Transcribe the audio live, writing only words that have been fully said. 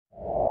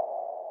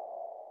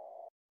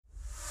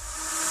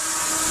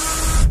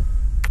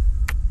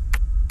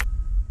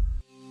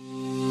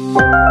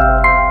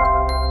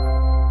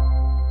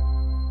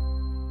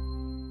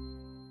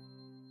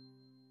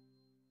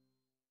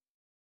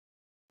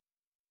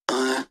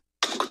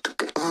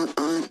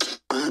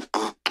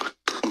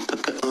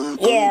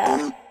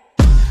Yeah.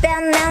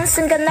 변한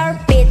순간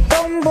얼빛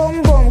boom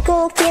boom boom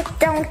cool kick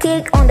don't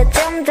kick on the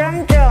drum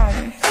drum drum.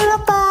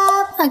 Look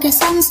up, I get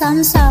some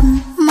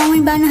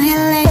Mami bana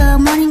hele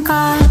morning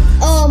call.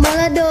 Oh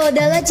몰라도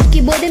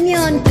달라지기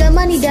보다면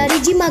가만히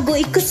다리지 말고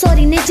이끌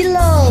소리 내질러.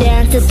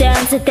 Dance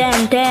dance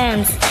dance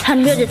dance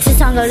한 묘지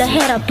치상을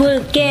해라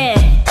볼게.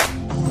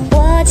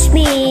 Watch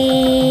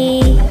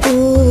me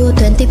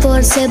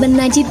 24/7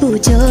 아직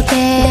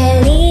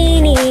부족해.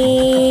 달리니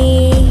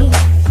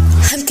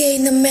함께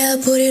있는 매일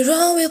put it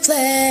on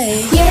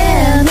replay.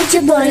 Yeah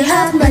미쳐버린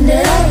핫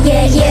만들어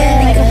yeah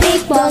yeah 내가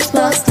beatbox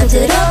box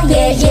터뜨려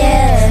yeah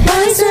yeah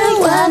너의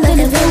소리와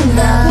나는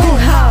뭔가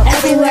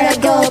Everywhere I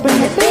go bring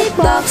the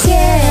beatbox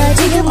yeah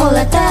지금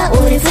올랐다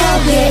우리 flow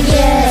yeah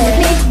yeah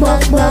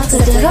beatbox box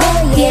터뜨려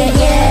yeah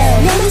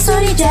yeah 내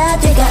목소리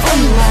자체가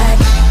on mic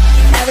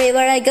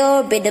Everywhere I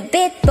go bring the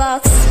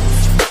beatbox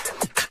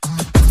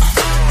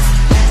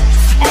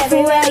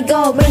Everywhere I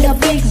go bring the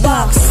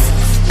beatbox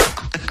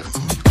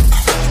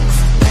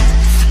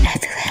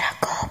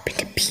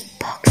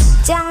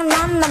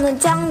장난 남는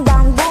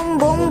장단 boom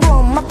boom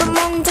boom 맛본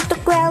몸집도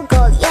꿰고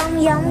yum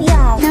yum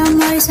yum 내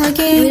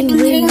머릿속에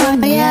링링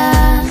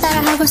거야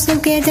따라하고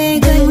속에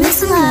대고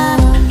있어.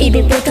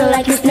 입이 붙어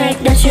like a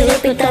snake 다시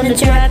repeat on the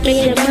track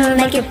rhythm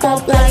make it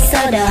pop like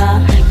soda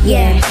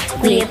yeah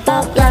we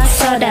pop like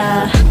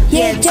soda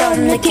yeah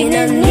좀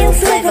느끼는 new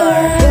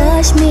flavor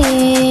Watch me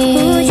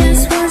who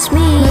just wants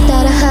me 너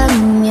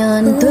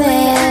따라하면 돼.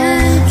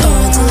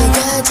 어디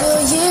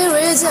가도 이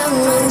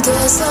리듬은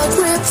계속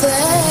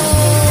replay.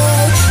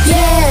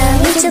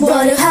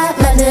 미쳐버린 핫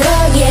만들어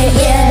yeah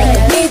yeah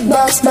내가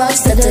beatbox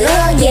box 터뜨려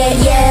yeah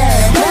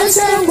yeah 너는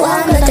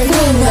사랑과 나의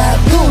궁합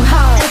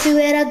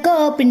Everywhere I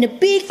go bring the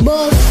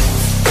beatbox.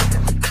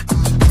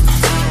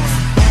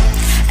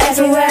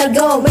 Everywhere I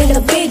go bring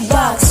the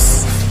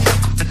beatbox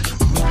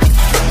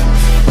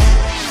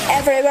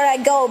Everywhere I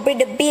go bring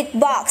the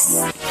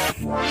beatbox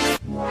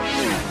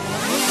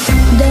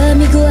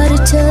Demi gua ada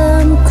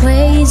turn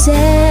crazy.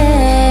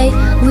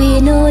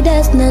 We know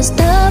there's no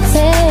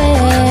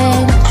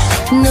stopping.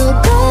 너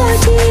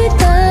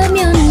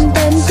거짓하면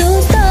time to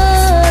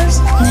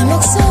stars. 내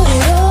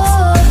목소리로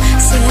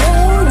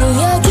새로운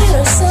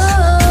이야기를 써.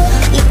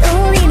 이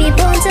울림이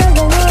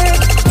번져공을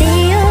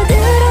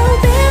뛰어들어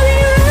baby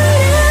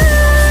run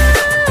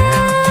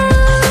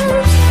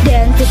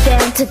Dance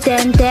dance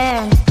dance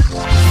dance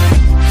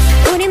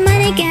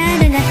우리만의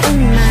가능한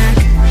음악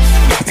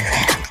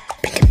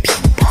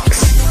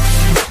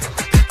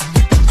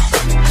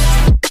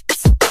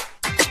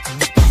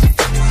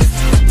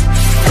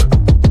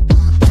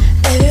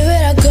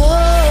Everywhere I go.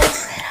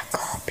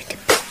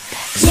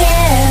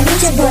 Yeah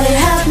미쳐버린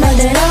핫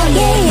만들어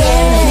yeah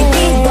yeah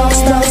beatbox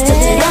box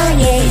터뜨려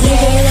yeah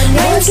yeah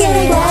너의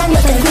사랑과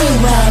나의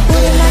궁합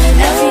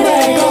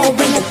Everywhere I go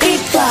bring the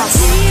beatbox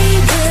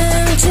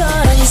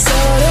지금처럼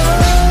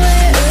서로의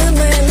음을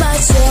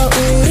맞춰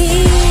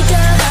우리가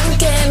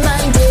함께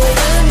만든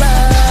음악.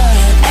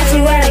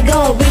 Everywhere I go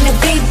bring the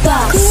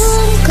beatbox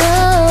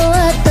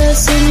꿈꿔왔던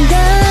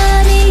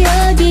순간이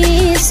여기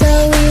있어.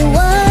 We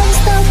won't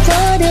stop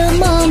for the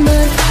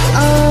moment.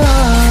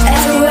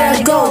 Everywhere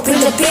I go bring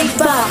the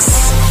beatbox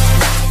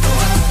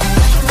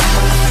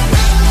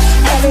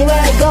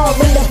Everywhere I go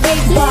bring the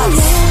beatbox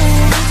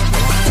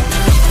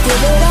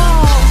Give it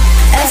all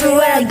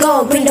Everywhere I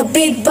go bring the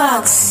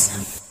beatbox